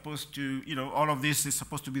 Power is supposed to, all of this is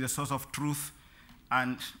supposed to be the source of truth,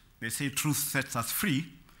 and they say truth sets us free.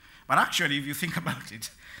 But actually, if you think about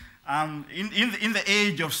it, in the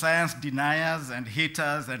age of science deniers and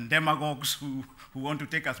haters and demagogues who want to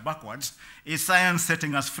take us backwards, is science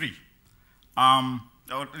setting us free?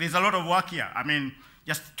 There's a lot of work here. I mean,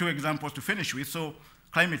 just 2 examples to finish with. So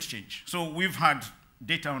climate change. So we've had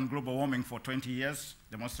data on global warming for 20 years,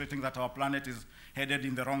 demonstrating that our planet is headed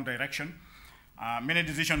in the wrong direction. Many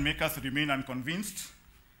decision makers remain unconvinced.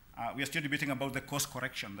 We are still debating about the course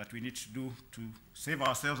correction that we need to do to save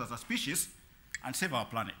ourselves as a species and save our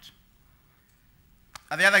planet.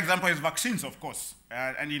 The other example is vaccines, of course.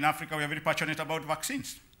 And in Africa, we are very passionate about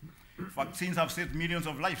vaccines. Vaccines have saved millions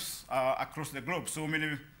of lives across the globe. So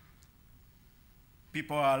many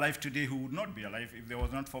people are alive today who would not be alive if there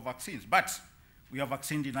was not for vaccines. But we are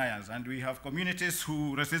vaccine deniers, and we have communities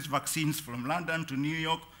who resist vaccines from London to New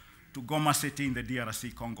York to Goma City in the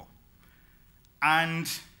DRC Congo. And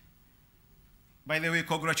by the way,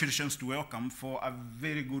 congratulations to Wellcome for a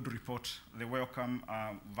very good report, the Wellcome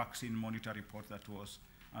Vaccine Monitor report that was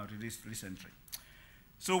released recently.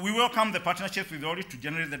 So we welcome the partnership with RoRI to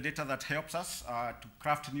generate the data that helps us to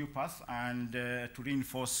craft new paths and to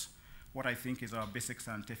reinforce what I think is our basic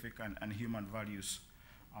scientific and human values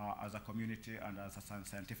as a community and as a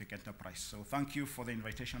scientific enterprise. So thank you for the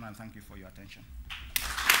invitation, and thank you for your attention.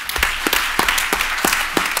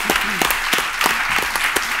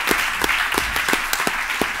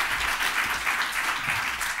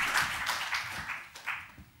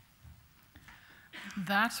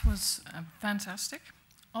 That was fantastic.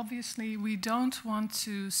 Obviously, we don't want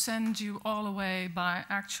to send you all away by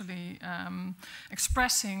actually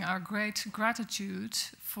expressing our great gratitude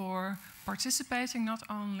for participating, not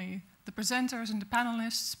only the presenters and the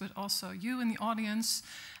panelists, but also you in the audience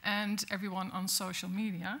and everyone on social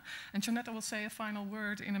media. And Jonetta will say a final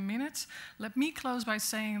word in a minute. Let me close by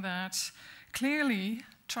saying that clearly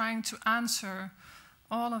trying to answer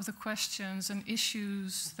all of the questions and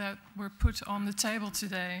issues that were put on the table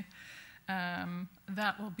today,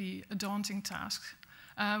 that will be a daunting task.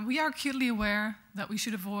 We are acutely aware that we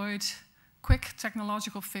should avoid quick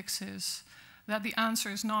technological fixes, that the answer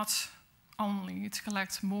is not only to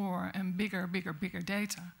collect more and bigger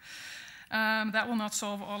data. That will not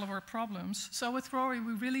solve all of our problems. So with RoRI,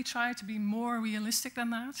 we really try to be more realistic than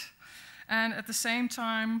that, and at the same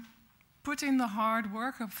time, put in the hard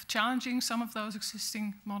work of challenging some of those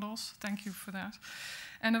existing models, thank you for that,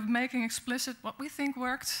 and of making explicit what we think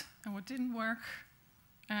worked and what didn't work,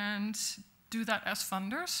 and do that as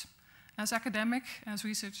funders, as academic, as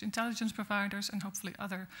research intelligence providers, and hopefully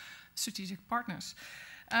other strategic partners.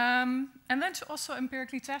 And then to also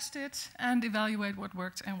empirically test it and evaluate what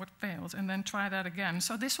worked and what failed, and then try that again.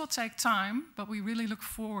 So this will take time, but we really look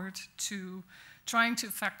forward to trying to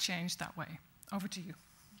affect change that way. Over to you.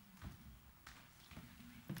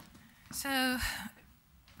 So,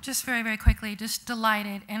 just very, very quickly, just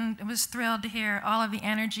delighted and was thrilled to hear all of the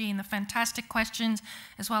energy and the fantastic questions,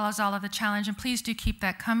 as well as all of the challenge. And please do keep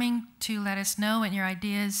that coming to let us know what your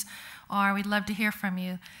ideas are. We'd love to hear from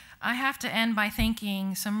you. I have to end by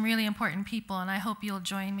thanking some really important people, and I hope you'll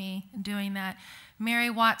join me in doing that. Mary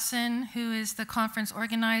Watson, who is the conference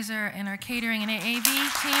organizer in our catering and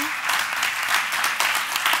AAV team.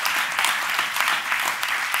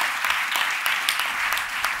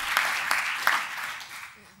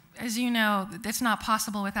 As you know, it's not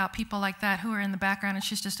possible without people like that who are in the background, and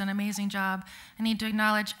she's just done an amazing job. I need to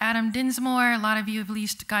acknowledge Adam Dinsmore. A lot of you have at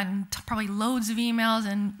least gotten probably loads of emails,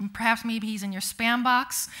 and perhaps maybe he's in your spam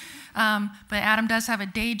box. But Adam does have a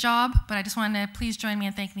day job, but I just wanted to please join me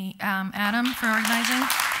in thanking Adam for organizing.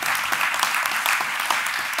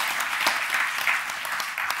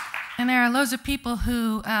 And there are loads of people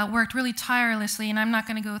who worked really tirelessly, and I'm not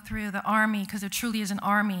going to go through the army because there truly is an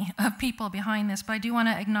army of people behind this, but I do want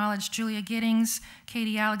to acknowledge Julia Giddings,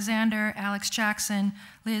 Katie Alexander, Alex Jackson,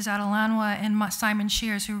 Liz Adelanwa, and Simon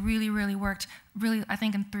Shears, who really, really worked really, I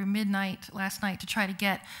think, through midnight last night to try to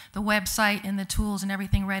get the website and the tools and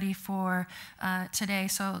everything ready for today.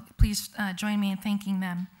 So please join me in thanking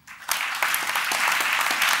them.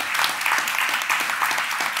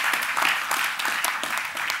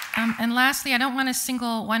 And lastly, I don't want to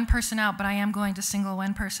single one person out, but I am going to single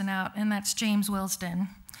one person out, and that's James Wilsden,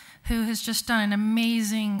 who has just done an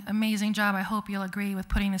amazing, amazing job, I hope you'll agree, with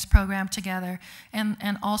putting this program together,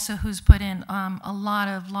 and also who's put in a lot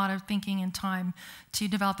of thinking and time to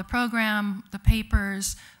develop the program, the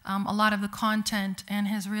papers, a lot of the content, and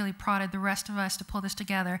has really prodded the rest of us to pull this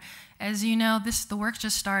together. As you know, the work's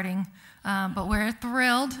just starting, but we're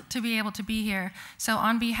thrilled to be able to be here. So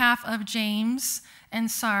on behalf of James and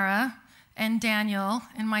Sarah and Daniel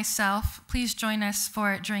and myself, please join us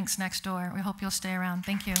for drinks next door. We hope you'll stay around.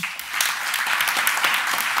 Thank you.